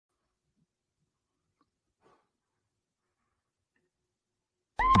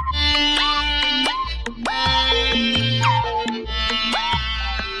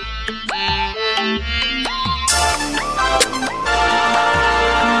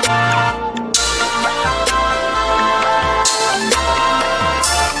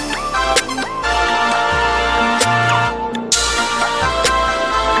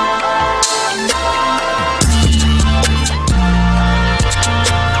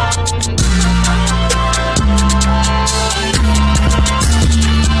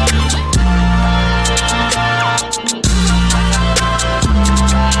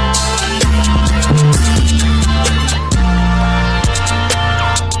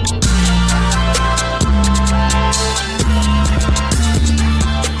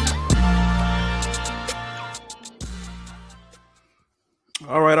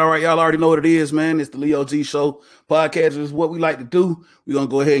y'all already know what it is, man. It's the Leo G Show. Podcast is what we like to do. We're going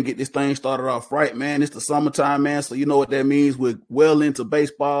to go ahead and get this thing started off right, man. It's the summertime, man, so you know what that means. We're well into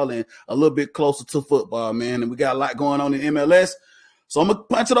baseball and a little bit closer to football, man, and we got a lot going on in MLS. So I'm going to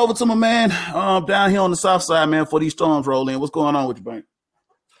punch it over to my man down here on the south side, man, for these storms roll in. What's going on with you, Bank?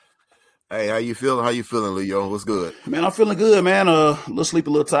 Hey, how you feeling, Leo? What's good? Man, I'm feeling good, man. A little sleepy,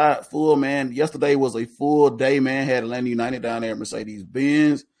 a little tired, full, man. Yesterday was a full day, man. Had Atlanta United down there at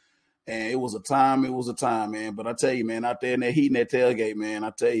Mercedes-Benz. And it was a time, man. But I tell you, man, out there in that heat and that tailgate, man,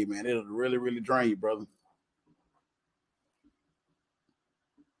 I tell you, man, it'll really, really drain you, brother.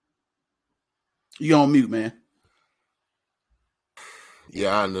 You on mute, man.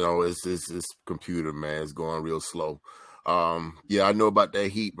 Yeah, I know. It's computer, man. It's going real slow. Yeah, I know about that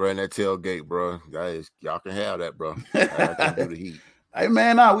heat, bro, and that tailgate, bro. Guys, y'all can have that, bro. I can do the heat. Hey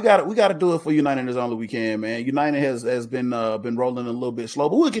man, we got to do it for United as only we can, man. United has been rolling a little bit slow,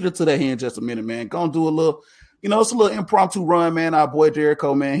 but we'll get into that here in just a minute, man. Gonna do a little, it's a little impromptu run, man. Our boy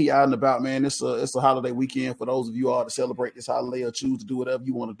Jericho, man, he out and about, man. It's a holiday weekend for those of you all to celebrate this holiday or choose to do whatever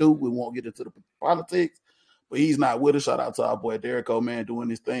you want to do. We won't get into the politics, but he's not with us. Shout out to our boy Jericho, man, doing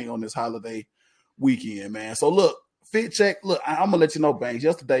this thing on this holiday weekend, man. So look, fit check. Look, I'm gonna let you know, Banks.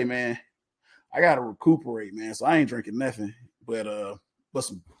 Yesterday, man, I gotta recuperate, man. So I ain't drinking nothing. But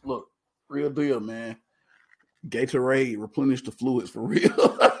some, look, real deal, man. Gatorade, replenish the fluids for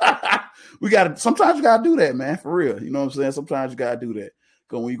real. Sometimes you gotta do that, man, for real. You know what I'm saying? Sometimes you gotta do that.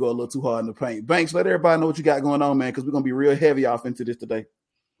 When you go a little too hard in the paint. Banks, let everybody know what you got going on, man, because we're gonna be real heavy off into this today.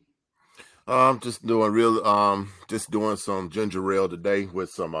 Just doing some ginger ale today with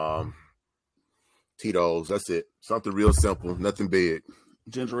some Tito's. That's it. Something real simple, nothing big.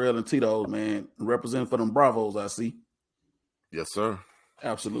 Ginger ale and Tito's, man. Representing for them Bravos, I see. Yes, sir.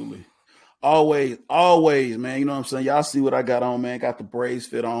 Absolutely. Always, man. You know what I'm saying? Y'all see what I got on, man. Got the Braves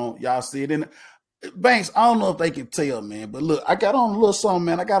fit on. Y'all see it. And Banks, I don't know if they can tell, man, but look, I got on a little something,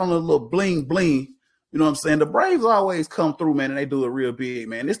 man. I got on a little bling bling. You know what I'm saying? The Braves always come through, man, and they do it real big,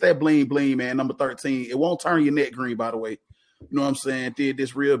 man. It's that bling bling, man, number 13. It won't turn your neck green, by the way. You know what I'm saying? Did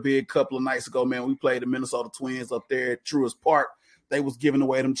this real big couple of nights ago, man. We played the Minnesota Twins up there at Truist Park. They was giving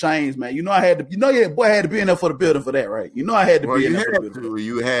away them chains, man. Your boy had to be in there for the building for that, right? I had to be in there for the building.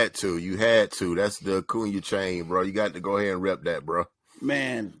 You had to. That's the Acuna chain, bro. You got to go ahead and rep that, bro.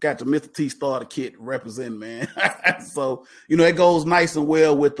 Man, got the Mr. T starter kit representing, man. So, it goes nice and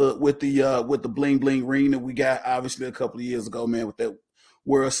well with the bling bling ring that we got obviously a couple of years ago, man, with that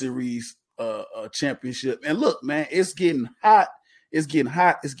World Series championship. And look, man, it's getting hot. It's getting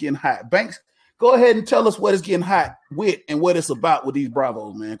hot. Banks, go ahead and tell us what it's getting hot with and what it's about with these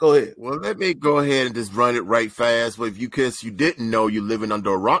Bravos, man. Go ahead. Well, let me go ahead and just run it right fast. But if you didn't know, you're living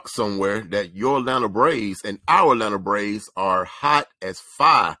under a rock somewhere, that your Atlanta Braves and our Atlanta Braves are hot as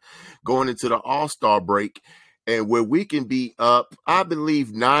fire going into the All-Star break, and where we can be up, I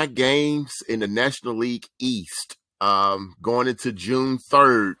believe, 9 games in the National League East going into June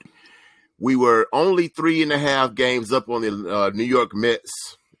 3rd. We were only 3.5 games up on the New York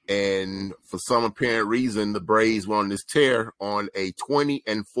Mets. And for some apparent reason, the Braves were on this tear on a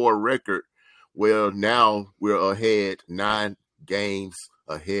 20-4 record. Well, now we're ahead 9 games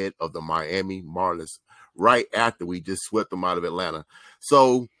ahead of the Miami Marlins right after we just swept them out of Atlanta.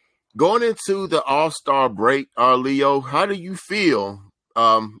 So going into the All-Star break, Leo, how do you feel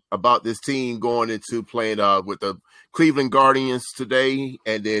about this team going into playing with the Cleveland Guardians today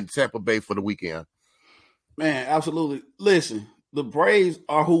and then Tampa Bay for the weekend? Man, absolutely. Listen. The Braves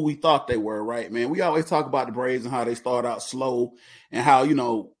are who we thought they were, right, man? We always talk about the Braves and how they start out slow and how,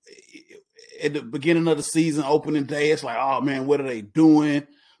 at the beginning of the season, opening day, it's like, oh, man, what are they doing?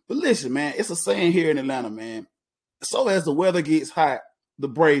 But listen, man, it's a saying here in Atlanta, man. So as the weather gets hot, the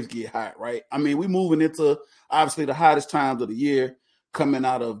Braves get hot, right? I mean, we're moving into, obviously, the hottest times of the year coming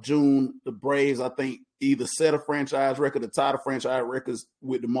out of June. The Braves, I think, either set a franchise record or tied a franchise records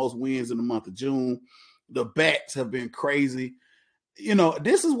with the most wins in the month of June. The bats have been crazy.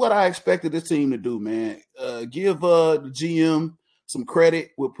 This is what I expected this team to do, man. Give the GM some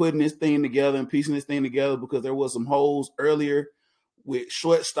credit with putting this thing together and piecing this thing together, because there was some holes earlier with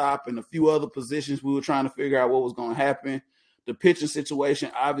shortstop and a few other positions. We were trying to figure out what was going to happen. The pitching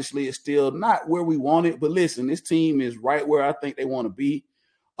situation obviously is still not where we want it, but listen, this team is right where I think they want to be.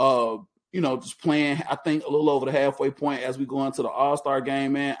 Just playing, I think, a little over the halfway point as we go into the All-Star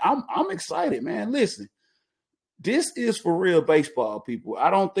game, man. I'm excited, man. Listen. This is for real baseball, people. I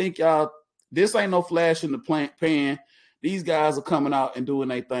don't think this ain't no flash in the pan. These guys are coming out and doing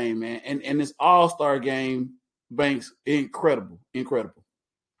their thing, man. And this All-Star game, Banks, incredible.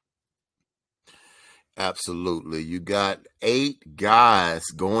 Absolutely. You got 8 guys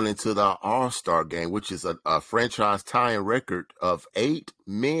going into the All-Star game, which is a franchise tying record of 8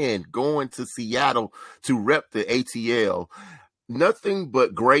 men going to Seattle to rep the ATL. Nothing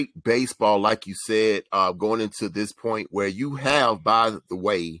but great baseball, like you said, going into this point where you have, by the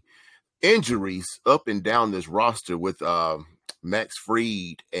way, injuries up and down this roster with Max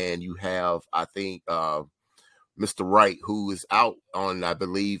Fried, and you have, I think, Mr. Wright, who is out on, I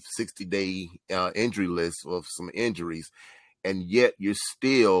believe, 60-day injury list of some injuries, and yet you're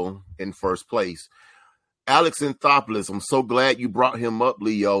still in first place. Alex Anthopoulos, I'm so glad you brought him up,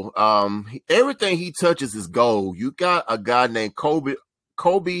 Leo. Everything he touches is gold. You got a guy named Kobe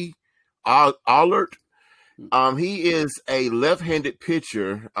Allard. He is a left-handed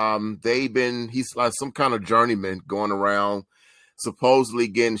pitcher. He's like some kind of journeyman going around, supposedly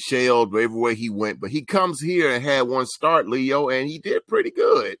getting shelled everywhere he went. But he comes here and had one start, Leo, and he did pretty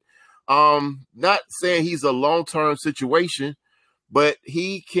good. Not saying he's a long-term situation, but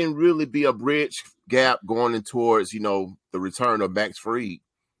he can really be a bridge gap going in towards, the return of Max Fried.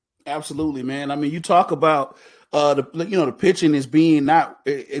 Absolutely, man. I mean, you talk about the pitching is being not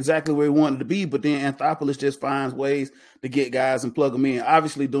exactly where he wanted to be, but then Anthopoulos just finds ways to get guys and plug them in.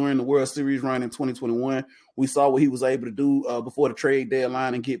 Obviously, during the World Series run in 2021, we saw what he was able to do before the trade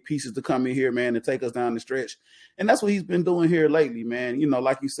deadline and get pieces to come in here, man, and take us down the stretch. And that's what he's been doing here lately, man.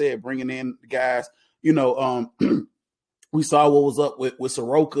 Like you said, bringing in guys. We saw what was up with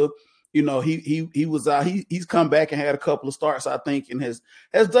Soroka. He was out. He's come back and had a couple of starts, I think, and has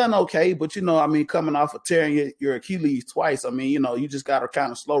done okay. But coming off of tearing your Achilles twice, you just got to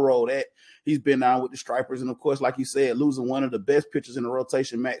kind of slow roll that. He's been down with the Stripers, and of course, like you said, losing one of the best pitchers in the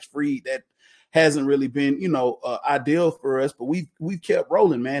rotation, Max Fried, that hasn't really been ideal for us. But we've kept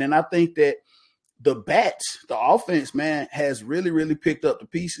rolling, man, and I think that the offense, man, has really, really picked up the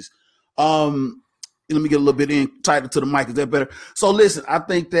pieces. Let me get a little bit tighter to the mic. Is that better? So listen, I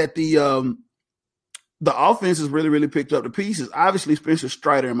think that the offense has really, really picked up the pieces. Obviously, Spencer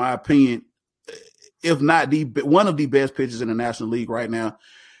Strider, in my opinion, if not one of the best pitchers in the National League right now.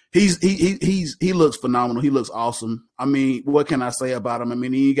 He looks phenomenal. He looks awesome. I mean, what can I say about him? I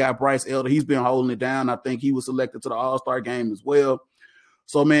mean, you got Bryce Elder. He's been holding it down. I think he was selected to the All-Star game as well.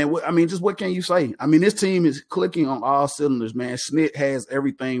 So, man, just what can you say? I mean, this team is clicking on all cylinders, man. Snit has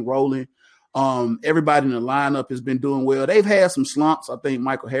everything rolling. Everybody in the lineup has been doing well. They've had some slumps. I think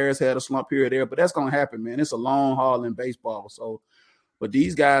Michael Harris had a slump here or there, but that's going to happen, man. It's a long haul in baseball. So, but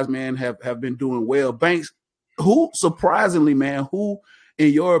these guys, man, have been doing well. Banks, who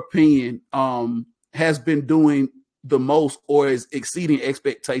in your opinion, has been doing the most or is exceeding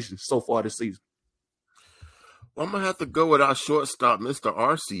expectations so far this season? Well, I'm going to have to go with our shortstop, Mr.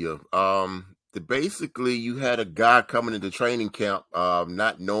 Arcia. Basically, you had a guy coming into training camp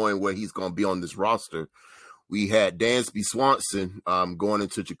not knowing where he's going to be on this roster. We had Dansby Swanson going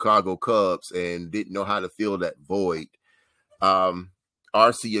into Chicago Cubs and didn't know how to fill that void.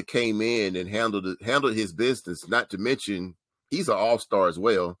 Arcia came in and handled his business, not to mention he's an all-star as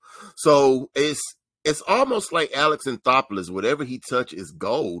well. So it's almost like Alex Anthopoulos. Whatever he touches is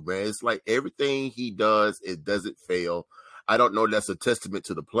gold, man. It's like everything he does, it doesn't fail. I don't know if that's a testament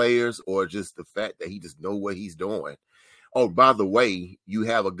to the players or just the fact that he just knows what he's doing. Oh, by the way, you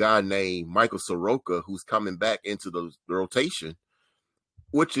have a guy named Michael Soroka who's coming back into the rotation,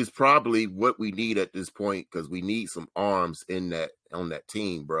 which is probably what we need at this point because we need some arms on that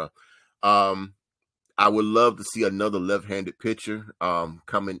team, bro. I would love to see another left-handed pitcher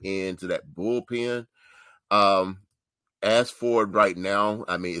coming into that bullpen. As for right now,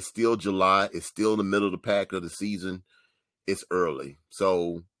 I mean, it's still July. It's still the middle of the pack of the season. It's early.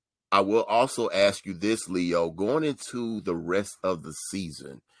 So I will also ask you this, Leo, going into the rest of the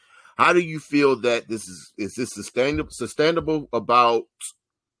season, how do you feel that is this sustainable about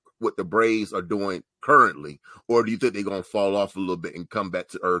what the Braves are doing currently? Or do you think they're going to fall off a little bit and come back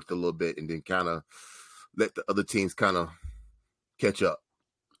to earth a little bit and then kind of let the other teams kind of catch up?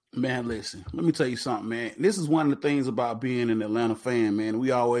 Man, listen, let me tell you something, man. This is one of the things about being an Atlanta fan, man.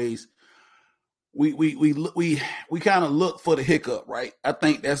 We always we kind of look for the hiccup, right? I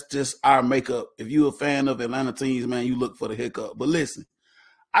think that's just our makeup. If you're a fan of Atlanta teams, man, you look for the hiccup. But listen,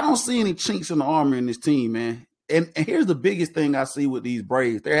 I don't see any chinks in the armor in this team, man. And here's the biggest thing I see with these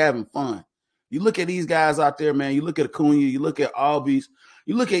Braves. They're having fun. You look at these guys out there, man. You look at Acuna, you look at Albies,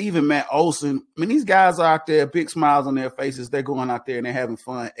 you look at even Matt Olson. I mean, these guys are out there, big smiles on their faces. They're going out there and they're having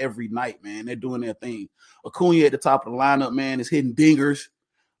fun every night, man. They're doing their thing. Acuna at the top of the lineup, man, is hitting dingers.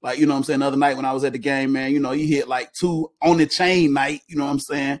 Like, the other night when I was at the game, man, he hit like 2 on the chain night, you know what I'm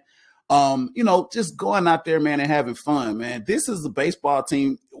saying? Just going out there, man, and having fun, man. This is a baseball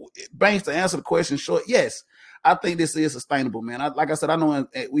team. Banks, to answer the question short, yes, I think this is sustainable, man. Like I said, I know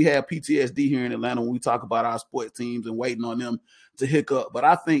we have PTSD here in Atlanta when we talk about our sports teams and waiting on them to hiccup. But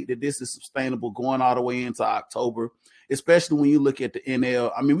I think that this is sustainable going all the way into October, especially when you look at the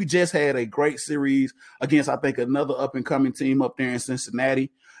NL. I mean, we just had a great series against, I think, another up-and-coming team up there in Cincinnati.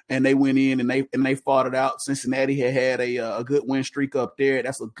 And they went in and they fought it out. Cincinnati had a good win streak up there.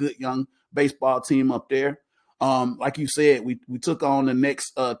 That's a good young baseball team up there. Like you said, we took on the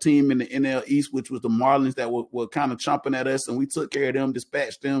next team in the NL East, which was the Marlins that were kind of chomping at us, and we took care of them,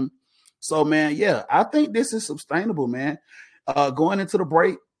 dispatched them. So, man, yeah, I think this is sustainable, man. Going into the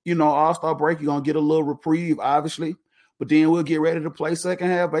break, All-Star break, you're going to get a little reprieve, obviously. But then we'll get ready to play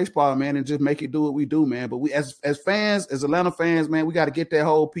second half baseball, man, and just make it do what we do, man. But we, as fans, as Atlanta fans, man, we got to get that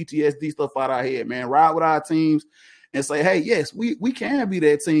whole PTSD stuff out of our head, man. Ride with our teams and say, hey, yes, we can be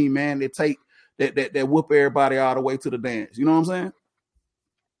that team, man, that take that whoop everybody all the way to the dance. You know what I'm saying?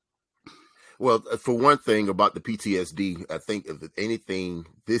 Well, for one thing about the PTSD, I think if anything,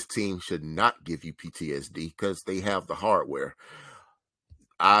 this team should not give you PTSD because they have the hardware.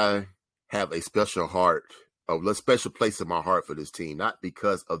 I have a special special place in my heart for this team, not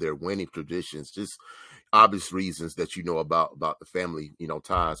because of their winning traditions, just obvious reasons that about the family,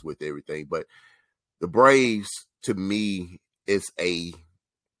 ties with everything. But the Braves, to me, is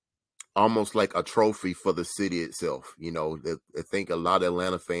almost like a trophy for the city itself. I think a lot of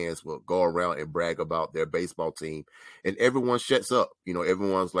Atlanta fans will go around and brag about their baseball team, and everyone shuts up.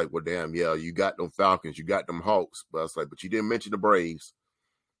 Everyone's like, well, damn, yeah, you got them Falcons, you got them Hawks. But I was like, but you didn't mention the Braves.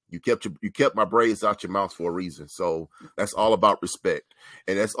 You kept my Braves out your mouth for a reason. So that's all about respect.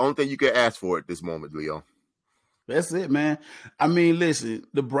 And that's the only thing you can ask for at this moment, Leo. That's it, man. I mean, listen,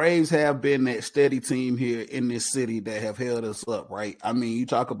 the Braves have been that steady team here in this city that have held us up, right? I mean, you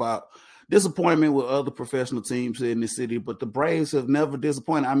talk about disappointment with other professional teams here in this city, but the Braves have never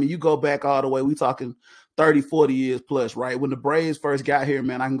disappointed. I mean, you go back all the way, we talking 30, 40 years plus, right? When the Braves first got here,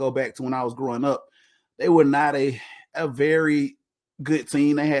 man, I can go back to when I was growing up. They were not a very good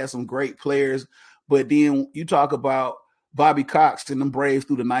team. They had some great players, but then you talk about Bobby Cox and them Braves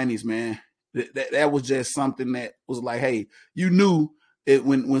through the 90s, man. That was just something that was like, hey, you knew it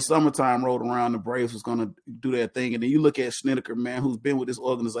when summertime rolled around, the Braves was going to do their thing. And then you look at Snedeker, man, who's been with this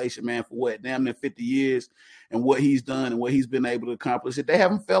organization, man, for what, damn near 50 years, and what he's done and what he's been able to accomplish. They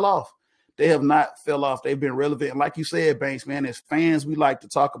haven't fell off. They have not fell off. They've been relevant. And like you said, Banks, man, as fans, we like to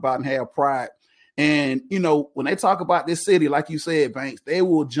talk about and have pride. And, when they talk about this city, like you said, Banks, they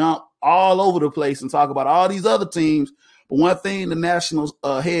will jump all over the place and talk about all these other teams. But one thing the Nationals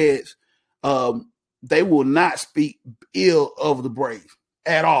heads, they will not speak ill of the Braves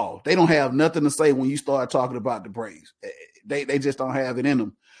at all. They don't have nothing to say when you start talking about the Braves. They just don't have it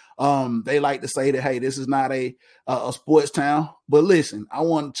in them. They like to say that, hey, this is not a sports town. But listen, I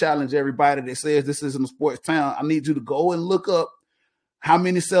want to challenge everybody that says this isn't a sports town. I need you to go and look up how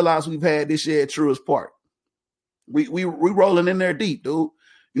many sellouts we've had this year at Truist Park. We rolling in there deep, dude.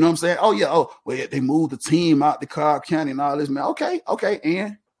 You know what I'm saying? Oh, yeah. Oh, well, they moved the team out to Cobb County and all this, man. Okay.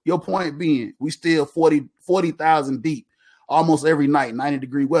 And your point being, we still 40,000 deep almost every night,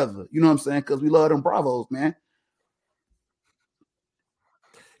 90-degree weather. You know what I'm saying? Because we love them Bravos, man.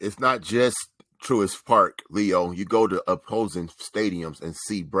 It's not just Truist Park, Leo. You go to opposing stadiums and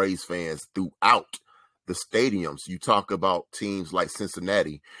see Braves fans throughout the stadiums. You talk about teams like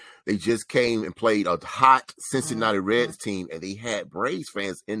Cincinnati. They just came and played a hot Cincinnati Reds team, and they had Braves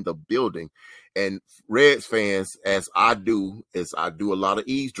fans in the building. And Reds fans, as I do a lot of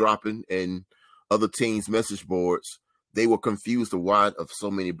eavesdropping and other teams' message boards, they were confused of why of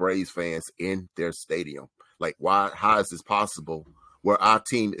so many Braves fans in their stadium. Like, how is this possible where our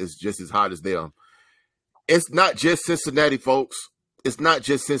team is just as hot as them? It's not just Cincinnati, folks. It's not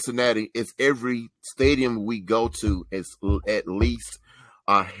just Cincinnati. It's every stadium we go to. It's at least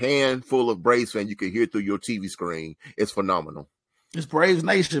a handful of Braves fans you can hear through your TV screen. It's phenomenal. It's Braves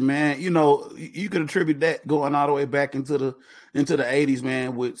Nation, man. You could attribute that going all the way back into the 80s,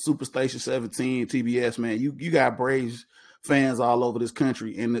 man, with Superstation 17, TBS, man. You got Braves fans all over this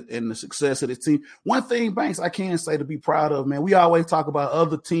country and the success of this team. One thing, Banks, I can say to be proud of, man, we always talk about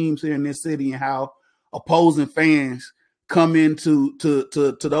other teams here in this city and how opposing fans come into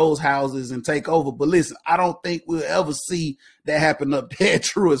to those houses and take over. But listen, I don't think we'll ever see that happen up there at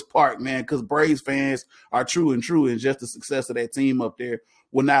Truist Park, man, because Braves fans are true, and just the success of that team up there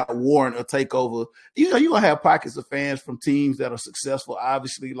will not warrant a takeover. You're going to have pockets of fans from teams that are successful,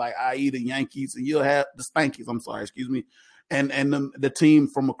 obviously, like i.e. the Yankees, and you'll have the Stankies, and the team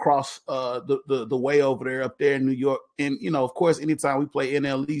from across the way over there up there in New York. And, of course, anytime we play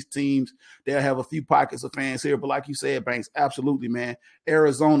NL East teams, they'll have a few pockets of fans here. But like you said, Banks, absolutely, man.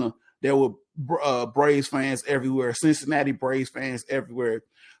 Arizona, there were Braves fans everywhere. Cincinnati Braves fans everywhere.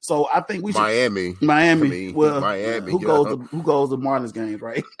 So I think we should Miami. Miami. Miami. Who goes to Marlins games,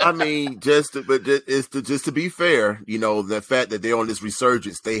 right? I mean, just to be fair, the fact that they're on this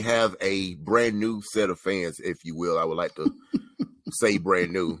resurgence, they have a brand new set of fans, if you will. I would like to say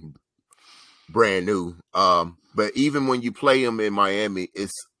brand new. But even when you play them in Miami,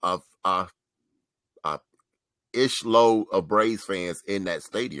 it's a ish load of Braves fans in that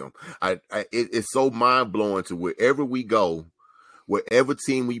stadium. It's so mind blowing to wherever we go, whatever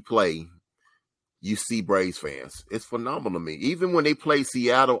team we play, you see Braves fans. It's phenomenal to me. Even when they play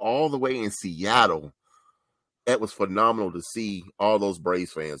Seattle, all the way in Seattle, that was phenomenal to see all those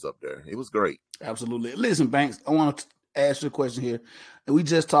Braves fans up there. It was great. Absolutely. Listen, Banks, I want to ask you a question here. And we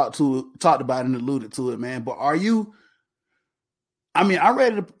just talked about it and alluded to it, man. But are you? I mean, I'm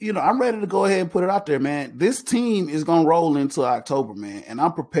ready to go ahead and put it out there, man. This team is gonna roll into October, man, and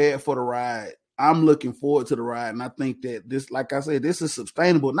I'm prepared for the ride. I'm looking forward to the ride, and I think that this, like I said, this is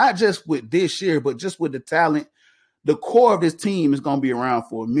sustainable, not just with this year, but just with the talent. The core of this team is going to be around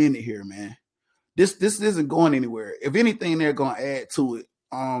for a minute here, man. This isn't going anywhere. If anything, they're going to add to it.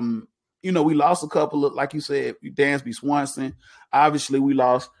 We lost a couple of, like you said, Dansby Swanson. Obviously, we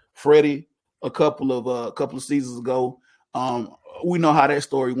lost Freddie a couple of seasons ago. We know how that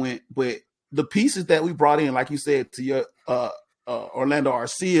story went, but the pieces that we brought in, like you said, to your Orlando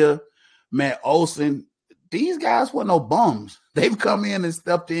Arcia, Matt Olson, these guys weren't no bums. They've come in and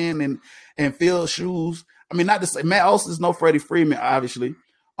stepped in and filled shoes. I mean, not to say Matt Olson's no Freddie Freeman, obviously.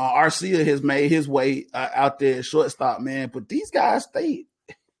 Arcia has made his way out there at shortstop, man. But these guys, this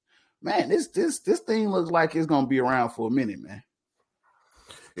thing looks like it's gonna be around for a minute, man.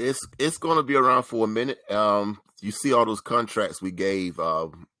 It's gonna be around for a minute. You see all those contracts we gave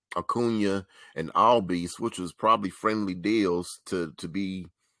Acuna and Albies, which was probably friendly deals to be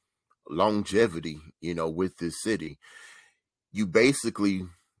longevity, with this city. You basically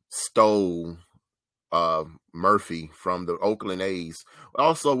stole Murphy from the Oakland A's,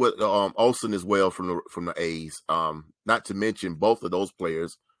 also with Olsen as well from the A's. Not to mention both of those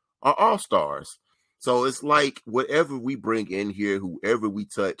players are all-stars. So it's like whatever we bring in here, whoever we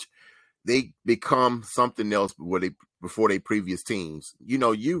touch, they become something else before they previous teams.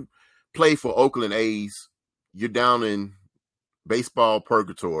 You play for Oakland A's, you're down in baseball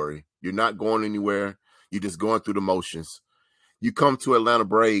purgatory. You're not going anywhere. You're just going through the motions. You come to Atlanta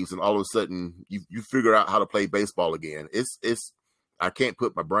Braves, and all of a sudden, you figure out how to play baseball again. It's I can't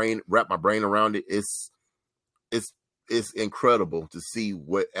wrap my brain around it. It's incredible to see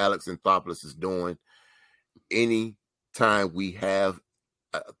what Alex Anthopoulos is doing. Any time we have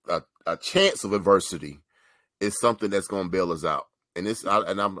a chance of adversity, it's something that's going to bail us out, and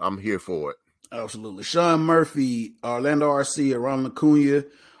I'm here for it. Absolutely. Sean Murphy, Orlando Arcia, Ronald Acuna,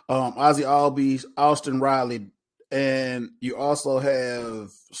 Ozzie Albies, Austin Riley, and you also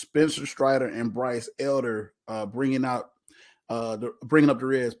have Spencer Strider and Bryce Elder bringing up the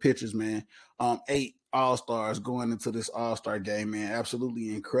rear as pitchers, man. 8 all-stars going into this all-star game, man.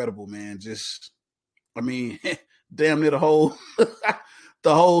 Absolutely incredible, man. Damn near the whole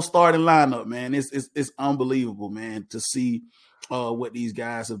the whole starting lineup, man. It's unbelievable, man, to see what these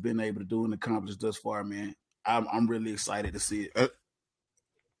guys have been able to do and accomplish thus far, man. I'm really excited to see it.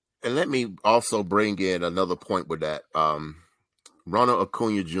 And let me also bring in another point with that. Ronald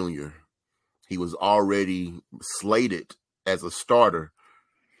Acuna Jr., he was already slated as a starter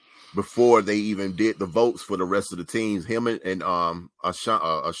before they even did the votes for the rest of the teams. Him and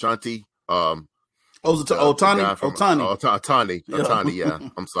Ashanti. Otani, yeah.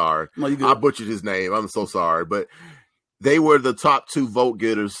 I'm sorry. No, I butchered his name. I'm so sorry. But they were the top 2 vote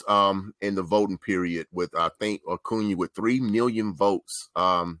getters in the voting period with, I think, Acuna with 3 million votes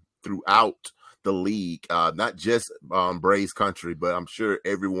throughout the league, not just Braves country, but I'm sure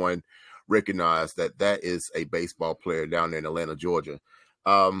everyone recognized that is a baseball player down there in Atlanta, Georgia.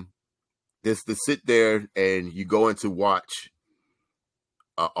 Just to sit there and you go in to watch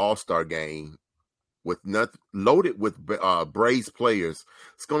an all-star game with loaded with Braves players,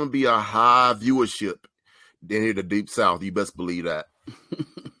 it's going to be a high viewership in here, the Deep South. You best believe that.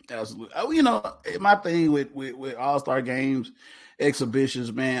 Absolutely. My thing with all-star games,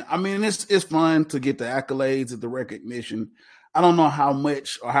 exhibitions, man, I mean, it's fun to get the accolades and the recognition. I don't know how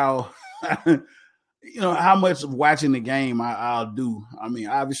much or how how much of watching the game I'll do. I mean,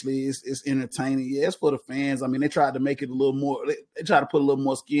 obviously it's entertaining. Yeah, it's for the fans. I mean, they tried to make it a little more. They tried to put a little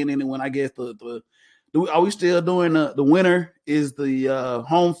more skin in it when I guess the Are we still doing the winner is the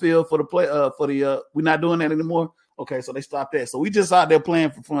home field for the play we're not doing that anymore? Okay, so they stopped that. So we just out there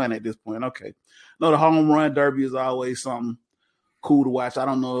playing for fun at this point. Okay. No, the home run derby is always something cool to watch. I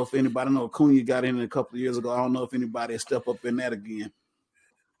don't know if anybody, I know Acuna got in it a couple of years ago. I don't know if anybody step up in that again.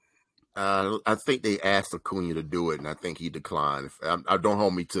 I think they asked Acuna to do it, and I think he declined. I don't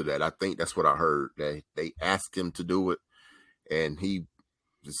hold me to that. I think that's what I heard. They asked him to do it, and he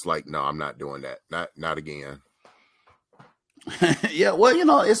just like, no, I'm not doing that. Not again. Yeah,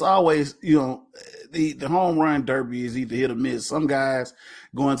 well, it's always, the home run derby is either hit or miss. Some guys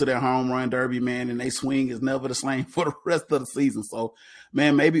go into their home run derby, man, and they swing is never the same for the rest of the season. So,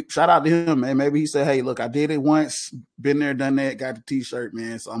 man, maybe shout out to him, man. Maybe he said, hey, look, I did it once, been there, done that, got the T-shirt,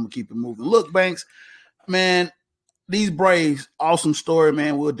 man, so I'm going to keep it moving. Look, Banks, man, these Braves, awesome story,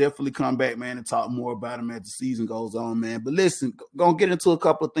 man. We'll definitely come back, man, and talk more about them as the season goes on, man. But listen, gonna get into a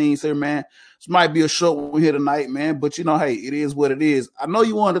couple of things here, man. This might be a short one here tonight, man. But hey, it is what it is. I know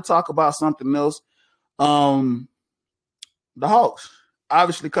you wanted to talk about something else. The Hawks,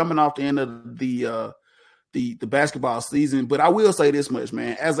 obviously coming off the end of the basketball season. But I will say this much,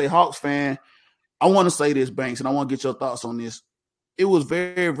 man. As a Hawks fan, I want to say this, Banks, and I want to get your thoughts on this. It was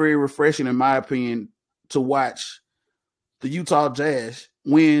very, very refreshing, in my opinion, to watch the Utah Jazz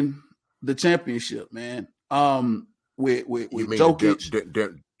win the championship, man. With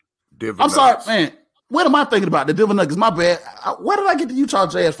Jokic. I'm sorry, man. What am I thinking about? The Denver Nuggets. My bad. Where did I get the Utah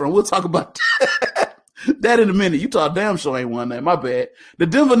Jazz from? We'll talk about that in a minute. Utah damn sure ain't won that. My bad. The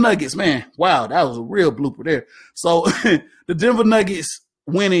Denver Nuggets, man. Wow, that was a real blooper there. So the Denver Nuggets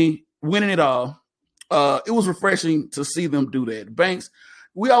winning it all. It was refreshing to see them do that. Banks,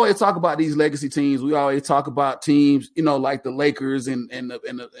 we always talk about these legacy teams. We always talk about teams, like the Lakers and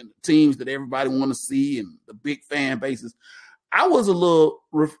the teams that everybody want to see and the big fan bases. I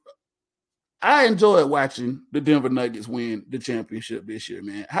enjoyed watching the Denver Nuggets win the championship this year,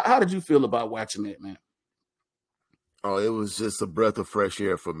 man. How did you feel about watching that, man? Oh, it was just a breath of fresh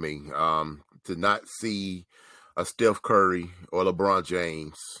air for me. To not see a Steph Curry or LeBron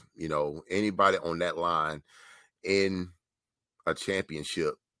James, anybody on that line in a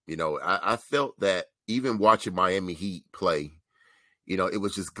championship. I felt that even watching Miami Heat play, it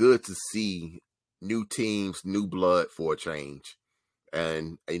was just good to see new teams, new blood for a change.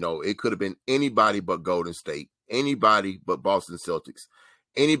 And, it could have been anybody but Golden State, anybody but Boston Celtics,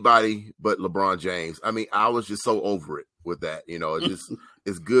 anybody but LeBron James. I mean, I was just so over it with that.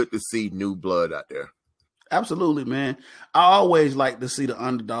 It's good to see new blood out there. Absolutely, man. I always like to see the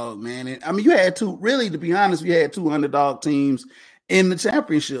underdog, man. And I mean, you had two underdog teams in the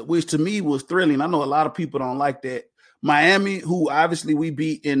championship, which to me was thrilling. I know a lot of people don't like that. Miami, who obviously we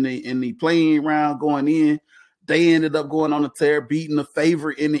beat in the playing round going in, they ended up going on a tear, beating the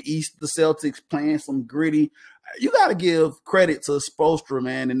favorite in the East, the Celtics, playing some gritty. You got to give credit to Spoelstra,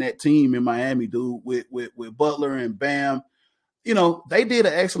 man, and that team in Miami, dude, with Butler and Bam. They did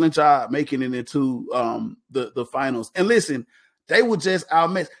an excellent job making it into the finals. And listen, they were just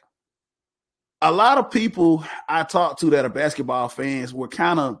outmatched. A lot of people I talked to that are basketball fans were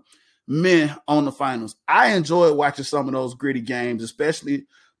kind of meh on the finals. I enjoyed watching some of those gritty games, especially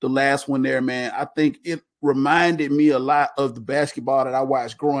the last one there, man. I think it reminded me a lot of the basketball that I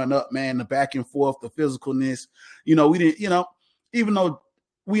watched growing up, man, the back and forth, the physicalness. We didn't, even though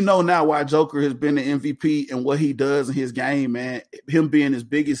we know now why Joker has been the MVP and what he does in his game, man, him being as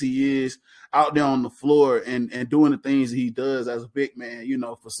big as he is out there on the floor and doing the things he does as a big man,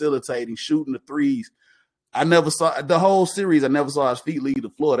 facilitating, shooting the threes. I never saw the whole series. I never saw his feet leave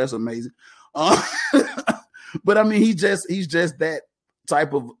the floor. That's amazing. But I mean, he's just that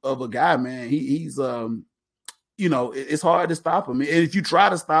type of a guy, man. He's it's hard to stop him. And if you try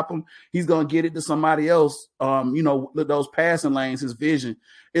to stop him, he's going to get it to somebody else. Those passing lanes, his vision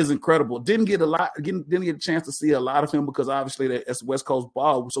is incredible. Didn't get a chance to see a lot of him because obviously that's West Coast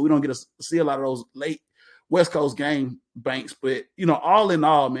ball. So we don't get to see a lot of those late West Coast game, Banks. But, all in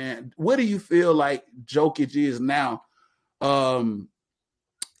all, man, what do you feel like Jokic is now, in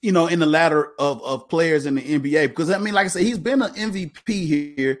the ladder of players in the NBA? Because, I mean, like I said, he's been an MVP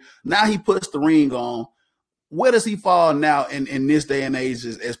here. Now he puts the ring on. Where does he fall now in this day and age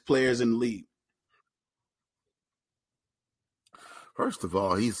as players in the league? First of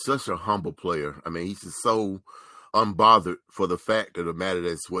all, he's such a humble player. I mean, he's just so unbothered for the fact of the matter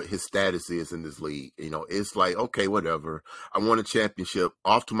that's what his status is in this league. It's like, okay, whatever. I won a championship,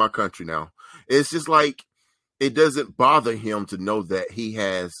 off to my country now. It's just like it doesn't bother him to know that he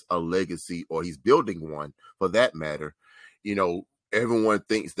has a legacy or he's building one for that matter. Everyone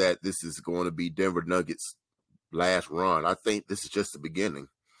thinks that this is going to be Denver Nuggets' last run. I think this is just the beginning.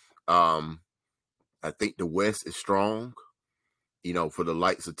 I think the West is strong, for the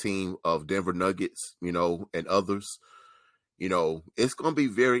likes of team of Denver Nuggets, and others. It's going to be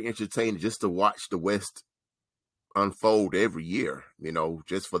very entertaining just to watch the West unfold every year,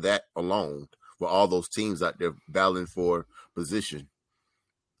 just for that alone, with all those teams out there battling for position.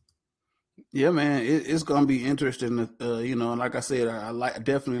 Yeah, man, it's gonna be interesting. And like I said,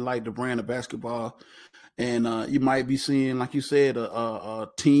 definitely like the brand of basketball, and you might be seeing, like you said, a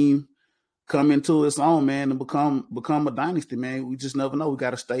team come into its own, man, and become a dynasty, man. We just never know. We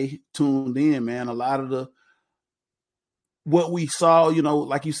got to stay tuned in, man. A lot of what we saw,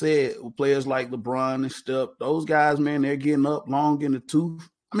 like you said, players like LeBron and Steph, those guys, man, they're getting up long in the tooth.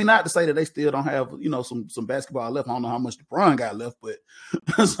 I mean, not to say that they still don't have, some basketball left. I don't know how much LeBron got left, but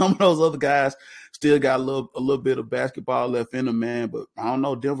some of those other guys still got a little bit of basketball left in them, man. But I don't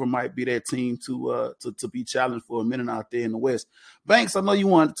know. Denver might be that team to be challenged for a minute out there in the West. Banks, I know you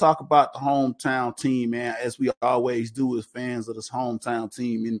wanted to talk about the hometown team, man, as we always do as fans of this hometown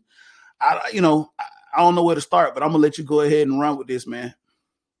team. And I don't know where to start, but I'm gonna let you go ahead and run with this, man.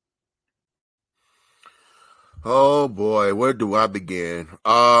 Oh boy, where do I begin?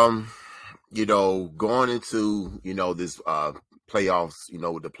 Going into this playoffs,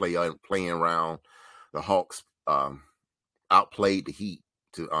 with the playing round, the Hawks outplayed the Heat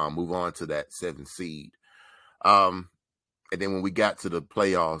to move on to that 7th seed. And then when we got to the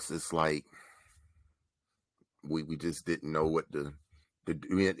playoffs, it's like we just didn't know what to.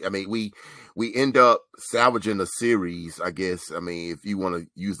 I mean, we end up salvaging a series, I guess. I mean, if you want to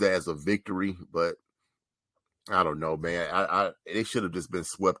use that as a victory, but I don't know, man. They should have just been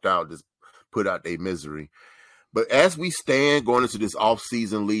swept out, just put out their misery. But as we stand going into this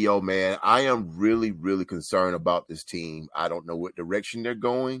offseason, Leo, man, I am really, really concerned about this team. I don't know what direction they're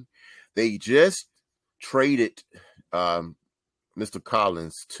going. They just traded Mr.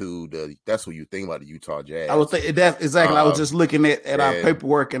 Collins that's what you think about the Utah Jazz. I would think that's exactly. I was just looking at our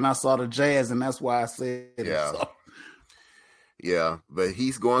paperwork and I saw the Jazz, and that's why I said yeah. it. So. Yeah, but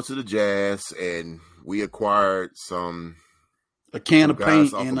he's going to the Jazz, and we acquired a can of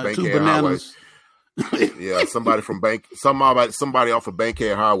paint and 2 bananas. Yeah, somebody off of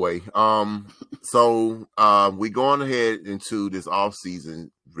Bankhead Highway. So we going ahead into this off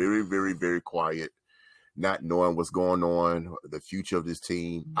season very, very, very quiet, not knowing what's going on, the future of this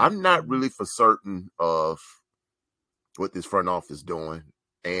team. I'm not really for certain of what this front office is doing.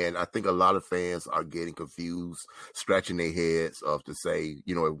 And I think a lot of fans are getting confused, scratching their heads to say,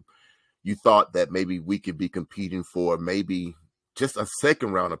 you thought that maybe we could be competing for maybe just a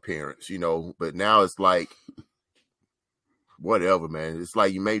second round appearance, but now it's like, whatever, man. It's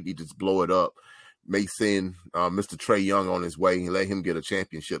like you maybe just blow it up, may send Mr. Trae Young on his way and let him get a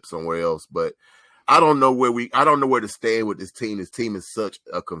championship somewhere else. But I don't know where to stand with this team. This team is such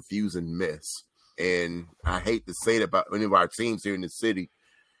a confusing mess. And I hate to say that about any of our teams here in the city.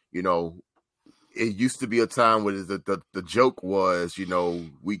 It used to be a time where the joke was,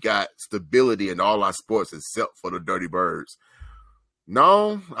 we got stability in all our sports except for the Dirty Birds.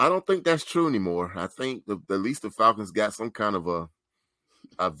 No, I don't think that's true anymore. I think at least the Falcons got some kind of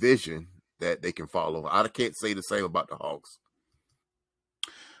a vision that they can follow. I can't say the same about the Hawks.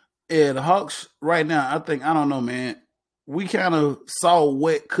 Yeah, the Hawks right now, I don't know, man. We kind of saw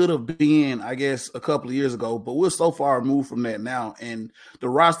what could have been, I guess, a couple of years ago, but we're so far removed from that now. And the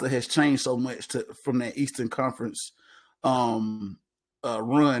roster has changed so much from that Eastern Conference run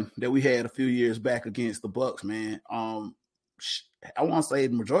that we had a few years back against the Bucks, man. I want to say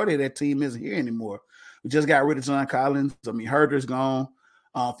the majority of that team isn't here anymore. We just got rid of John Collins. I mean, Herter's gone.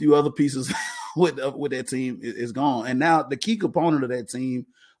 A few other pieces with that team is gone. And now the key component of that team,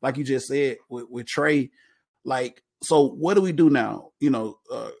 like you just said, with Trae, like, so what do we do now?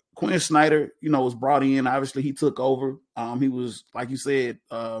 Quinn Snyder, was brought in. Obviously, he took over. He was, like you said,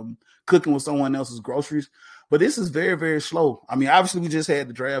 cooking with someone else's groceries. But this is very, very slow. I mean, obviously, we just had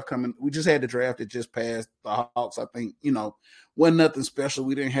the draft coming. We just had the draft that just passed. The Hawks, I think, wasn't nothing special.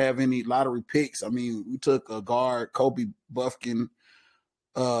 We didn't have any lottery picks. I mean, we took a guard, Kobe Buffkin,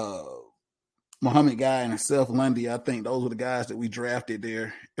 Muhammad Guy, and Seth Lundy. I think those were the guys that we drafted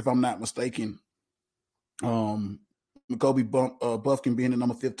there, if I'm not mistaken. Kobe Buffkin being the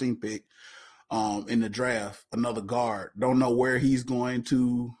number 15 pick in the draft, another guard. Don't know where he's going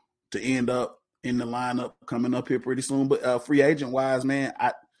to end up in the lineup coming up here pretty soon. But free agent wise, man,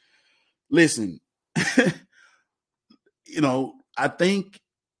 listen, I think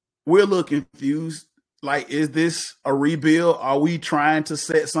we're a little confused. Like, is this a rebuild? Are we trying to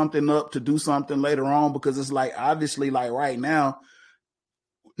set something up to do something later on? Because it's like, obviously, like right now,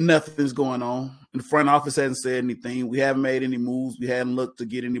 nothing's going on. The front office hasn't said anything. We haven't made any moves. We haven't looked to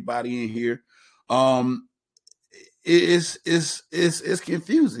get anybody in here. Um, it's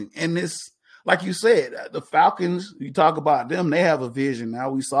confusing, and it's like you said, the Falcons. You talk about them; they have a vision now.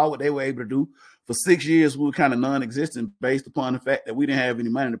 We saw what they were able to do. For 6 years, we were kind of non-existent based upon the fact that we didn't have any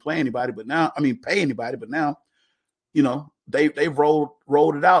money to play anybody. But now, pay anybody. But now, they've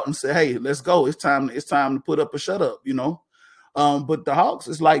rolled it out and said, "Hey, let's go. It's time to put up or shut up." But the Hawks,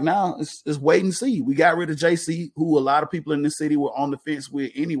 it's like now it's wait and see. We got rid of JC, who a lot of people in the city were on the fence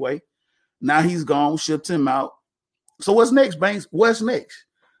with anyway. Now he's gone, shipped him out. So what's next, Banks? What's next?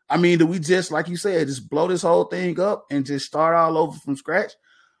 Do we just, like you said, just blow this whole thing up and just start all over from scratch?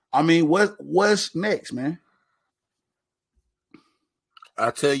 What's next, man?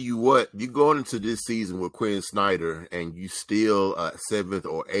 I tell you what, you going into this season with Quinn Snyder and you still a 7th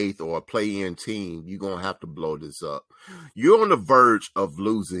or 8th or a play-in team, you're going to have to blow this up. You're on the verge of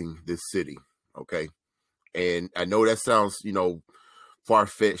losing this city, okay? And I know that sounds,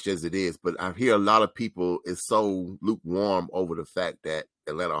 far-fetched as it is, but I hear a lot of people is so lukewarm over the fact that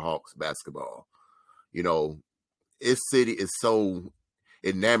Atlanta Hawks basketball, its city is so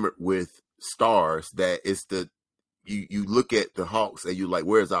enamored with stars that it's you look at the Hawks and you're like,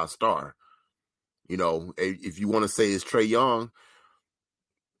 where's our star? If you want to say it's Trae Young,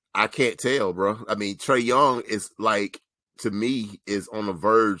 I can't tell, bro. Trae Young is like, to me, is on the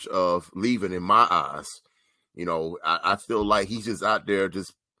verge of leaving in my eyes. I feel like he's just out there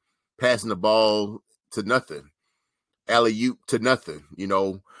just passing the ball to nothing, alley-oop to nothing.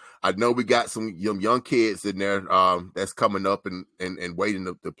 I know we got some young kids in there that's coming up and waiting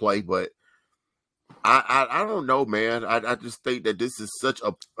to play, but I don't know, man. I just think that this is such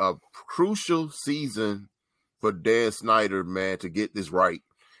a crucial season for Dan Snyder, man, to get this right.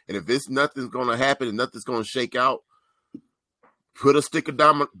 And if nothing's going to happen and nothing's going to shake out, put a stick of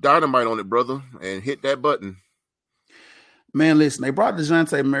dynamite on it, brother, and hit that button. Man, listen, they brought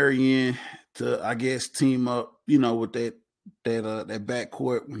DeJounte Murray in to, I guess, team up, with that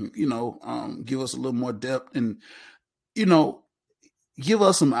backcourt, give us a little more depth and, give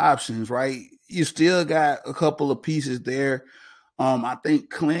us some options, right? You still got a couple of pieces there. I think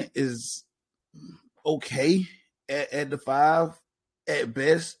Clint is okay at the 5 at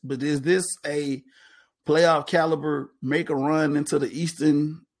best, but is this a playoff caliber make a run into the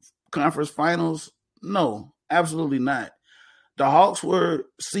Eastern Conference Finals? No, absolutely not. The Hawks were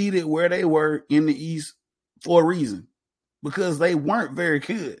seated where they were in the East for a reason, because they weren't very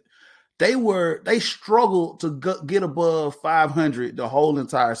good. They struggled to get above 500 the whole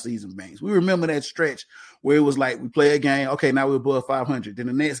entire season, Banks. We remember that stretch where it was like, we play a game, okay, now we're above 500. Then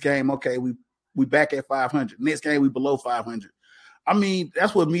the next game, okay, we back at 500. Next game, we below 500.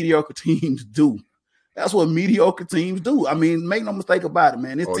 That's what mediocre teams do. Make no mistake about it,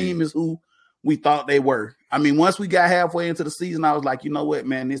 man. This team is who we thought they were. Once we got halfway into the season, I was like, you know what,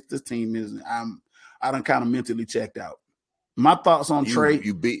 man, this team is, I done kind of mentally checked out. My thoughts on Trae.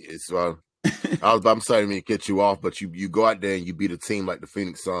 You beat it. So I'm sorry to get you off, but you go out there and you beat a team like the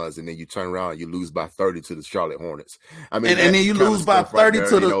Phoenix Suns, and then you turn around and you lose by 30 to the Charlotte Hornets. And then you lose by 30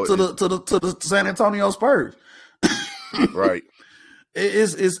 to the San Antonio Spurs. Right.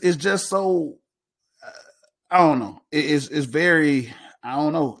 It's just so I don't know. It's very, I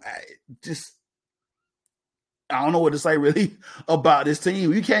don't know. I don't know what to say really about this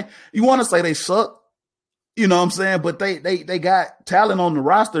team. You want to say they suck, you know what I'm saying? But they got talent on the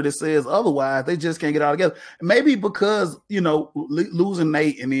roster that says otherwise. They just can't get it all together. Maybe because, losing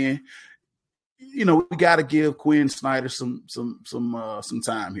Nate, and then, we got to give Quinn Snyder some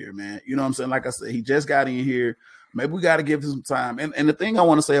time here, man. You know what I'm saying? Like I said, he just got in here. Maybe we got to give him some time. And the thing I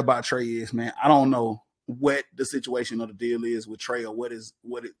want to say about Trae is, man, I don't know what the situation of the deal is with Trae, or what it's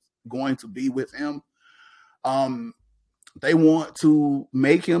going to be with him. They want to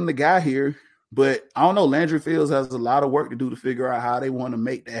make him the guy here, but I don't know. Landry Fields has a lot of work to do to figure out how they want to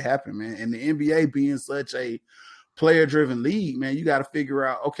make that happen, man. And the NBA being such a player-driven league, man, you got to figure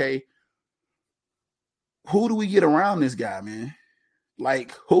out, okay, who do we get around this guy, man?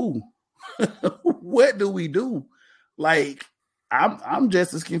 Like, who? What do we do? Like, I'm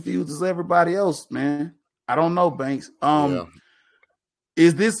just as confused as everybody else, man. I don't know, Banks.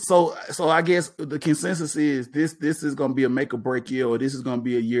 Is this so? I guess the consensus is this is going to be a make or break year, or this is going to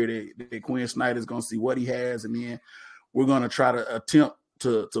be a year that Quinn Snyder is going to see what he has, and then we're going to try to attempt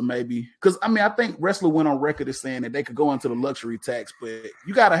to maybe, because I think Wrestler went on record as saying that they could go into the luxury tax, but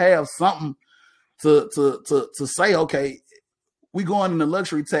you got to have something to say, okay, we going in the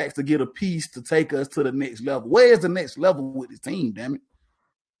luxury tax to get a piece to take us to the next level. Where is the next level with this team? Damn it.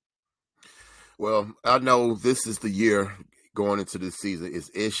 Well, I know this is the year going into this season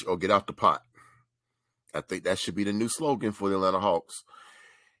is ish or get out the pot. I think that should be the new slogan for the Atlanta Hawks.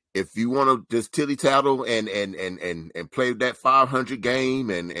 if you want to just tilly tattle and play that 500 game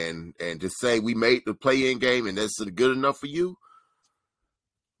and just say we made the play in game and that's good enough for you,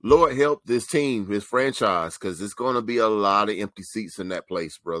 Lord help this team, this franchise, because it's going to be a lot of empty seats in that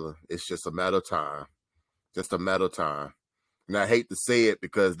place, brother. It's just a matter of time. Just a matter of time. And I hate to say it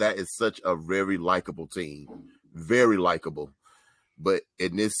because that is such a very likable team. Very likable. But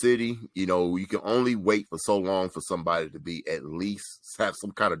in this city, you know, you can only wait for so long for somebody to be at least have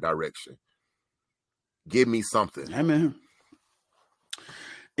some kind of direction. Give me something. I mean,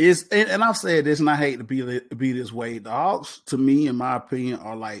 and I've said this, and I hate to be this way. The Hawks, to me, in my opinion,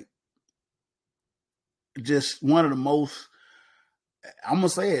 are like just one of the most, I'm gonna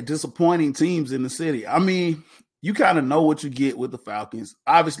say it, disappointing teams in the city. I mean, you kind of know what you get with the Falcons.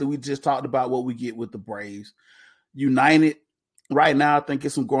 Obviously, we just talked about what we get with the Braves. United, right now, I think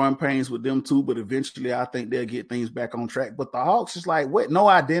it's some growing pains with them too, but eventually I think they'll get things back on track. But the Hawks is like, what? No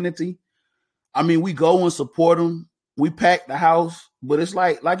identity. I mean, we go and support them. We pack the house, but it's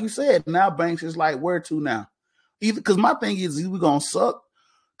like you said, now Banks is like, where to now? Either because my thing is we're gonna suck.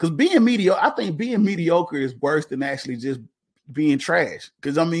 Because being mediocre, I think being mediocre is worse than actually just being trash.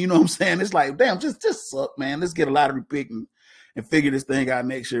 Because I mean, you know what I'm saying? It's like, damn, just suck, man. Let's get a lottery pick and figure this thing out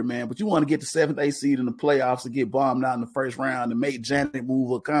next year, man. But you want to get the 7th, 8th seed in the playoffs and get bombed out in the first round and make Janet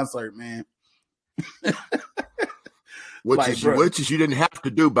move a concert, man. Which you didn't have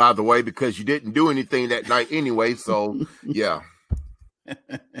to do, by the way, because you didn't do anything that night anyway. So yeah.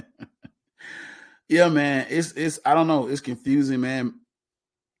 Yeah, man. It's I don't know. It's confusing, man.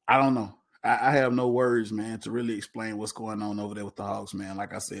 I don't know. I have no words, man, to really explain what's going on over there with the Hawks, man.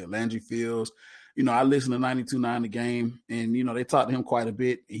 Like I said, Landry Fields, you know, I listened to 92.9 The Game, and, you know, they talked to him quite a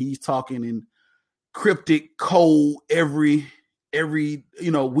bit. He's talking in cryptic code every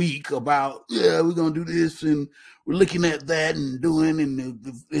you know, week about, yeah, we're going to do this, and we're looking at that and doing, and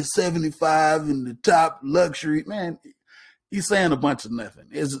the 75 and the top luxury. Man, he's saying a bunch of nothing.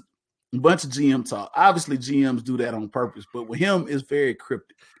 It's a bunch of GM talk. Obviously, GMs do that on purpose, but with him, it's very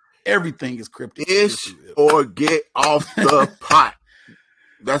cryptic. Everything is cryptic. Ish or get off the pot.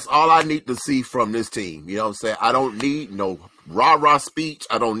 That's all I need to see from this team. You know what I'm saying? I don't need no rah-rah speech.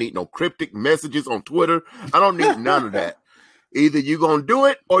 I don't need no cryptic messages on Twitter. I don't need none of that. Either you're going to do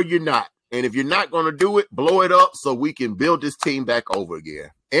it or you're not. And if you're not going to do it, blow it up so we can build this team back over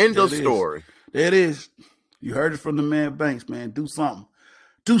again. End of story. There it is. You heard it from the man Banks, man. Do something.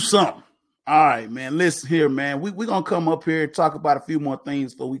 Do something. All right, man. Listen here, man. We're going to come up here and talk about a few more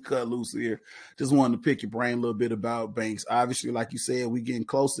things before we cut loose here. Just wanted to pick your brain a little bit about Banks. Obviously, like you said, we're getting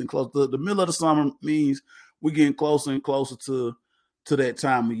closer and closer. The middle of the summer means we're getting closer and closer to that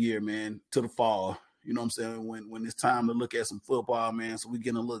time of year, man, to the fall. You know what I'm saying? When it's time to look at some football, man. So we're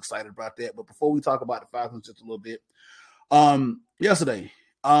getting a little excited about that. But before we talk about the Falcons just a little bit, yesterday,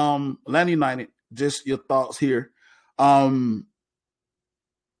 Atlanta United, just your thoughts here.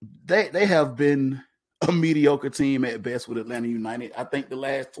 They have been a mediocre team at best with Atlanta United. I think the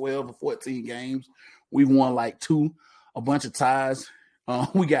last 12 or 14 games, we've won like 2, a bunch of ties.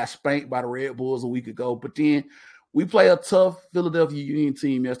 We got spanked by the Red Bulls a week ago, but then we play a tough Philadelphia Union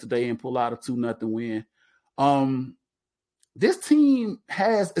team yesterday and pull out a 2-0 win. This team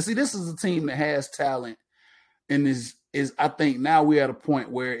this is a team that has talent, and is I think now we're at a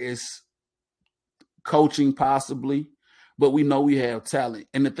point where it's coaching possibly, but we know we have talent.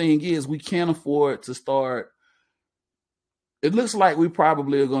 And the thing is, we can't afford to start. It looks like we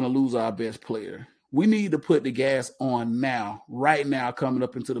probably are going to lose our best player. We need to put the gas on now, right now, coming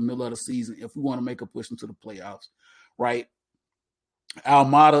up into the middle of the season if we want to make a push into the playoffs, right?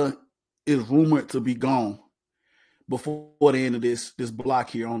 Almada is rumored to be gone before the end of this block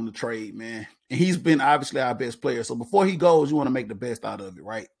here on the trade, man. And he's been obviously our best player. So before he goes, you want to make the best out of it,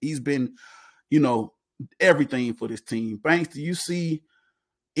 right? He's been, you know, everything for this team. Banks, do you see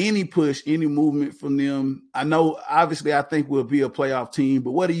any push, any movement from them? I know, obviously, I think we'll be a playoff team,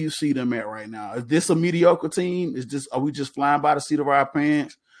 but what do you see them at right now? Is this a mediocre team? Are we just flying by the seat of our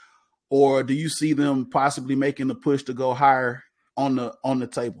pants? Or do you see them possibly making the push to go higher on the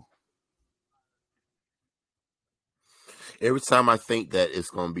table? Every time I think that it's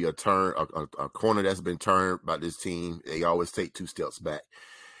going to be a corner that's been turned by this team, they always take 2 steps back.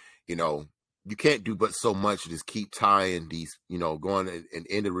 You know, you can't do but so much. Just keep tying these, you know, going and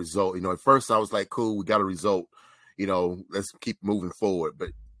end the result. You know, at first I was like, cool, we got a result. You know, let's keep moving forward. But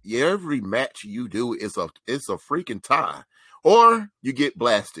every match you do is a freaking tie, or you get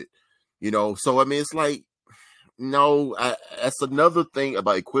blasted. You know, so I mean, it's like, no, that's another thing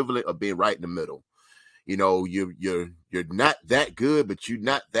about equivalent of being right in the middle. You know, you're not that good, but you're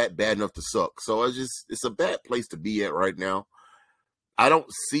not that bad enough to suck. So it's a bad place to be at right now. I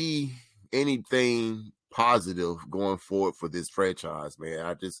don't see anything positive going forward for this franchise,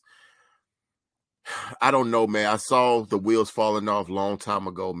 man. I don't know, man. I saw the wheels falling off a long time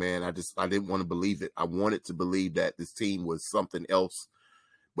ago, man. I didn't want to believe it. I wanted to believe that this team was something else,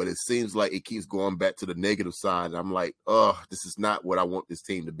 but it seems like it keeps going back to the negative side. I'm like, this is not what I want this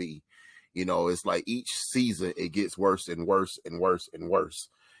team to be. You know, it's like each season it gets worse and worse and worse and worse,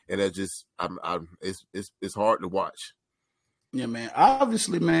 and it's hard to watch. Yeah, man.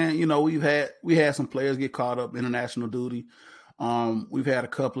 Obviously, man, you know, we had some players get caught up international duty. We've had a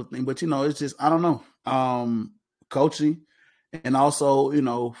couple of things, but you know, it's just I don't know. Coaching, and also, we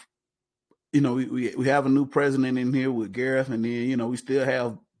have a new president in here with Gareth, and then we still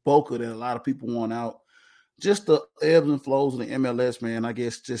have Boca that a lot of people want out. Just the ebbs and flows of the MLS, man. I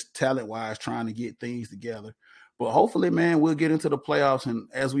guess just talent wise, trying to get things together. But hopefully, man, we'll get into the playoffs. And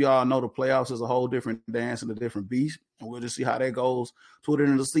as we all know, the playoffs is a whole different dance and a different beast. And we'll just see how that goes toward the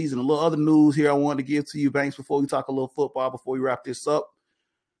end of the season. A little other news here I wanted to give to you, Banks, before we talk a little football, before we wrap this up.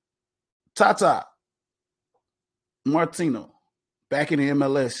 Tata Martino, back in the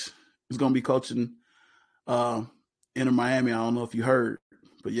MLS, is going to be coaching Inter Miami. I don't know if you heard,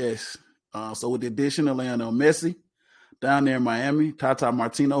 but yes. So with the addition of Lionel Messi down there in Miami, Tata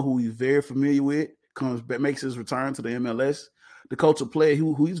Martino, who he's very familiar with, makes his return to the MLS. The coach of play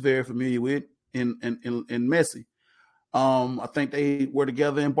who he's very familiar with in Messi. I think they were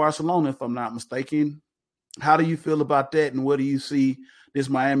together in Barcelona, if I'm not mistaken. How do you feel about that, and what do you see this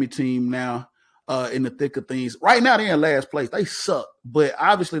Miami team now in the thick of things? Right now, they're in last place. They suck, but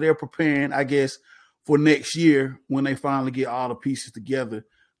obviously they're preparing, I guess, for next year when they finally get all the pieces together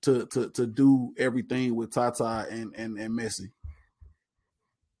to do everything with Tata and Messi.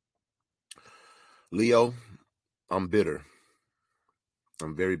 Leo, I'm bitter.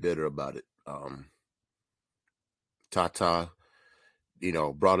 I'm very bitter about it. Tata,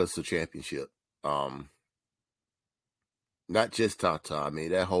 brought us a championship. Not just Tata. I mean,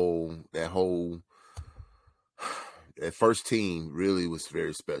 that first team really was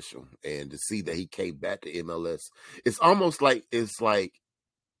very special. And to see that he came back to MLS, it's almost like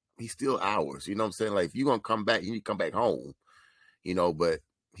he's still ours. You know what I'm saying? Like, if you're going to come back, you need to come back home. But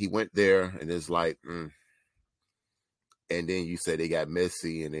he went there, and it's like, and then you said they got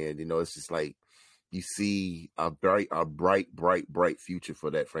Messi, and then, it's just like you see a bright future for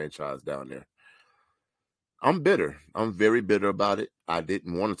that franchise down there. I'm bitter. I'm very bitter about it. I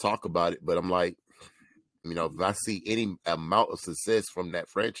didn't want to talk about it, but I'm like, if I see any amount of success from that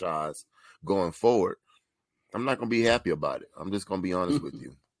franchise going forward, I'm not going to be happy about it. I'm just going to be honest with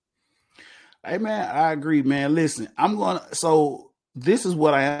you. Hey, man, I agree, man. Listen, so this is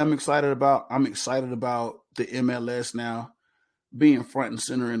what I am excited about. I'm excited about the MLS now being front and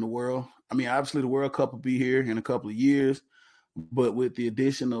center in the world. I mean, obviously the World Cup will be here in a couple of years, but with the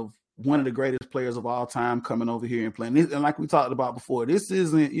addition of one of the greatest players of all time coming over here and playing. And like we talked about before, this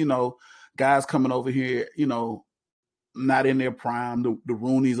isn't, guys coming over here, not in their prime, the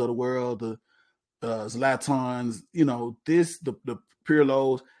Rooneys of the world, the Zlatans, the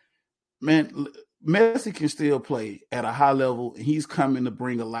Pirlos. Man, Messi can still play at a high level, and he's coming to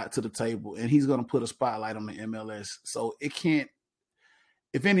bring a lot to the table, and he's going to put a spotlight on the MLS. So it can't,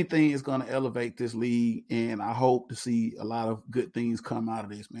 if anything, it's going to elevate this league, and I hope to see a lot of good things come out of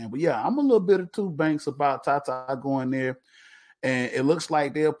this, man. But yeah, I'm a little bitter too, Banks, about Tata going there, and it looks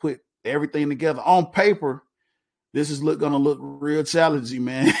like they'll put everything together. On paper, this is going to look real challenging,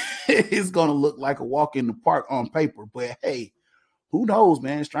 man. It's going to look like a walk in the park on paper, but hey, who knows,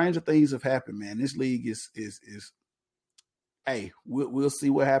 man? Stranger things have happened, man. This league is hey, we'll see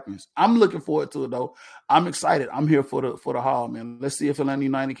what happens. I'm looking forward to it, though. I'm excited. I'm here for the haul, man. Let's see if Atlanta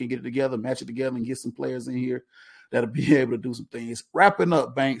United can get it together, match it together, and get some players in here that'll be able to do some things. Wrapping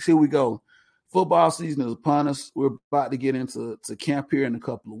up, Banks. Here we go. Football season is upon us. We're about to get into camp here in a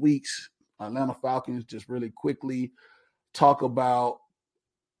couple of weeks. Atlanta Falcons, just really quickly talk about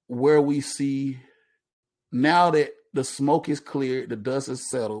where we see now that the smoke is cleared, the dust is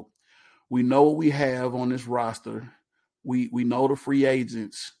settled. We know what we have on this roster. We know the free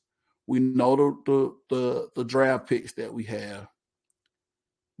agents. We know the draft picks that we have.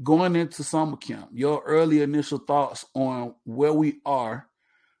 Going into summer camp, your early initial thoughts on where we are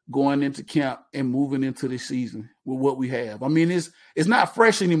going into camp and moving into the season with what we have. I mean, it's not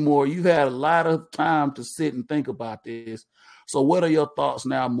fresh anymore. You've had a lot of time to sit and think about this. So what are your thoughts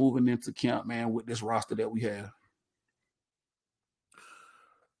now moving into camp, man, with this roster that we have?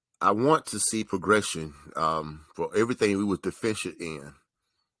 I want to see progression for everything we was deficient in.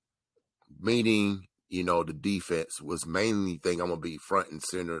 Meaning, the defense was mainly thing I'm going to be front and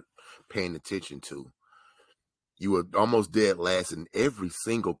center paying attention to. You were almost dead last in every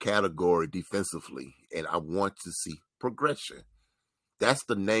single category defensively, and I want to see progression. That's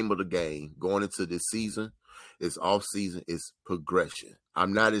the name of the game going into this season. It's off season. It's progression.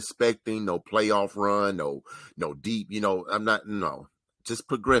 I'm not expecting no playoff run, no deep. I'm not. No, just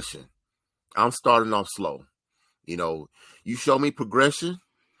progression. I'm starting off slow. You show me progression,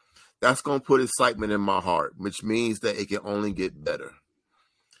 that's going to put excitement in my heart, which means that it can only get better.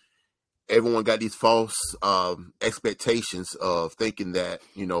 Everyone got these false expectations of thinking that,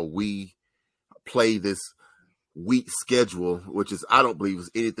 we play this weak schedule, which is, I don't believe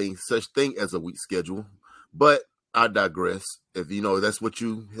is anything such thing as a weak schedule, but I digress. If, that's what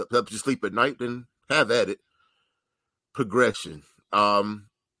you helps you sleep at night, then have at it. Progression.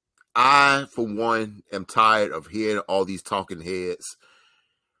 I, for one, am tired of hearing all these talking heads.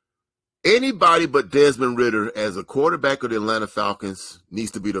 Anybody but Desmond Ridder as a quarterback of the Atlanta Falcons needs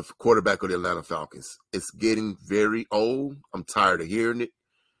to be the quarterback of the Atlanta Falcons. It's getting very old. I'm tired of hearing it.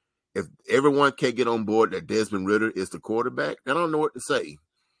 If everyone can't get on board that Desmond Ridder is the quarterback, then I don't know what to say.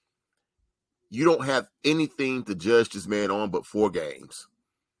 You don't have anything to judge this man on but 4 games.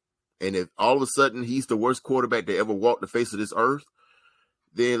 And if all of a sudden he's the worst quarterback to ever walk the face of this earth,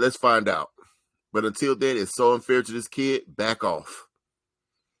 then let's find out. But until then, it's so unfair to this kid, back off.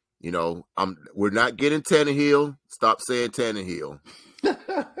 We're not getting Tannehill. Stop saying Tannehill.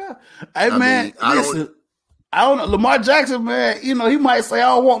 Hey, man, listen. I don't know. Lamar Jackson, man, he might say,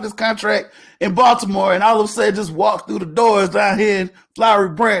 I don't want this contract in Baltimore, and all of a sudden just walk through the doors down here in Flowery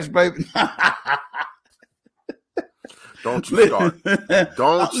Branch, baby. Don't you start.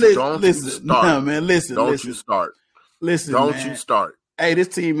 Don't you start. No, man, listen. You start. Listen, Don't man. you start. Hey, this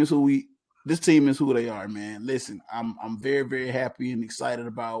team is who they are, man. Listen, I'm very, very happy and excited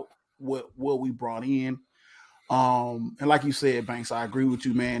about what we brought in. And like you said, Banks, I agree with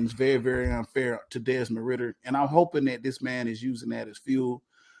you, man. It's very, very unfair to Desmond Ridder. And I'm hoping that this man is using that as fuel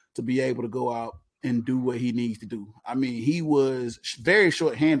to be able to go out and do what he needs to do. I mean, he was very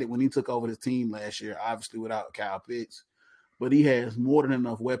short-handed when he took over the team last year, obviously without Kyle Pitts. But he has more than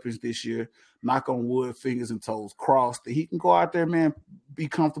enough weapons this year, knock on wood, fingers and toes crossed, that he can go out there, man, be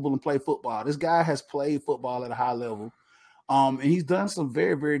comfortable and play football. This guy has played football at a high level. And he's done some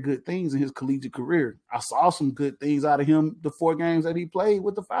very, very good things in his collegiate career. I saw some good things out of him the 4 games that he played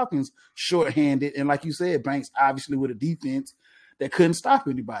with the Falcons, shorthanded. And like you said, Banks, obviously with a defense that couldn't stop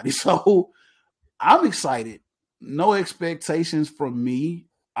anybody. So I'm excited. No expectations from me.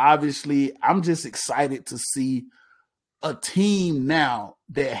 Obviously, I'm just excited to see a team now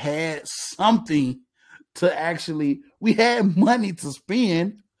that had something to actually – we had money to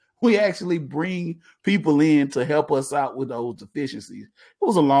spend. We actually bring people in to help us out with those deficiencies. It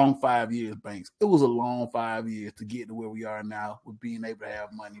was a long 5 years, Banks. It was a long 5 years to get to where we are now with being able to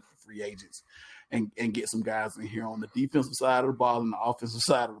have money for free agents and get some guys in here on the defensive side of the ball and the offensive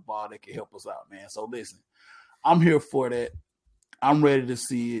side of the ball that can help us out, man. So, listen, I'm here for that. I'm ready to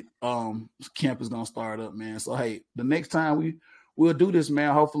see it. Camp is going to start up, man. So, hey, the next time we'll do this,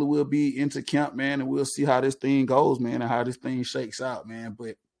 man, hopefully we'll be into camp, man, and we'll see how this thing goes, man, and how this thing shakes out, man.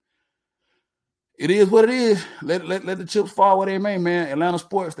 But it is what it is. Let the chips fall where they may, man. Atlanta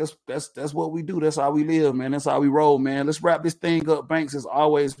sports, that's what we do. That's how we live, man. That's how we roll, man. Let's wrap this thing up. Banks, as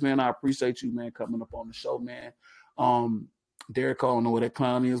always, man, I appreciate you, man, coming up on the show, man. Derek, I don't know where that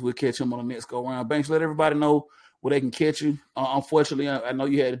clown is. We'll catch him on the next go-round. Banks, let everybody know where they can catch you. Unfortunately, I know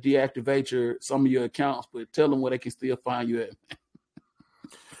you had to deactivate some of your accounts, but tell them where they can still find you at.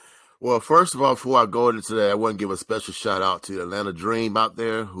 Well, first of all, before I go into that, I want to give a special shout out to the Atlanta Dream out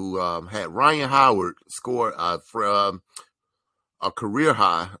there who had Ryan Howard score for a career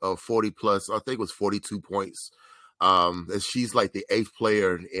high of 40 plus. I think it was 42 points. She's like the 8th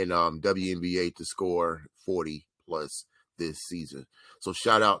player in WNBA to score 40 plus this season. So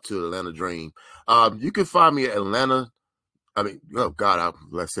shout out to Atlanta Dream. You can find me at Atlanta.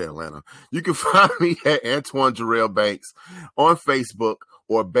 Let's say Atlanta. You can find me at Antoine Jarrell Banks on Facebook,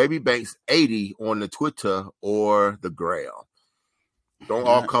 or Baby Banks 80 on the Twitter or the Gram. Don't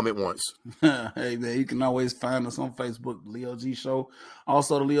all come at once. Hey, man, you can always find us on Facebook, the Leo G Show.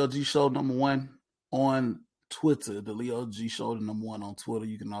 Also, the Leo G Show #1 on Twitter. The Leo G Show, the #1 on Twitter.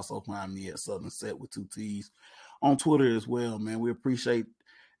 You can also find me at Southern Set with 2 T's on Twitter as well, man. We appreciate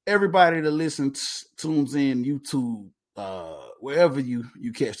everybody that listens, tunes in, YouTube, wherever you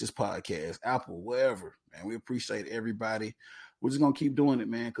catch this podcast, Apple, wherever, man. We appreciate everybody. We're just going to keep doing it,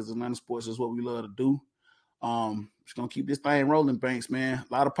 man, because Atlanta sports is what we love to do. Just going to keep this thing rolling, Banks, man.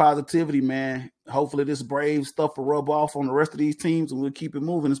 A lot of positivity, man. Hopefully this Brave stuff will rub off on the rest of these teams, and we'll keep it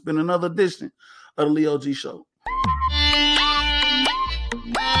moving. It's been another edition of the Leo G Show.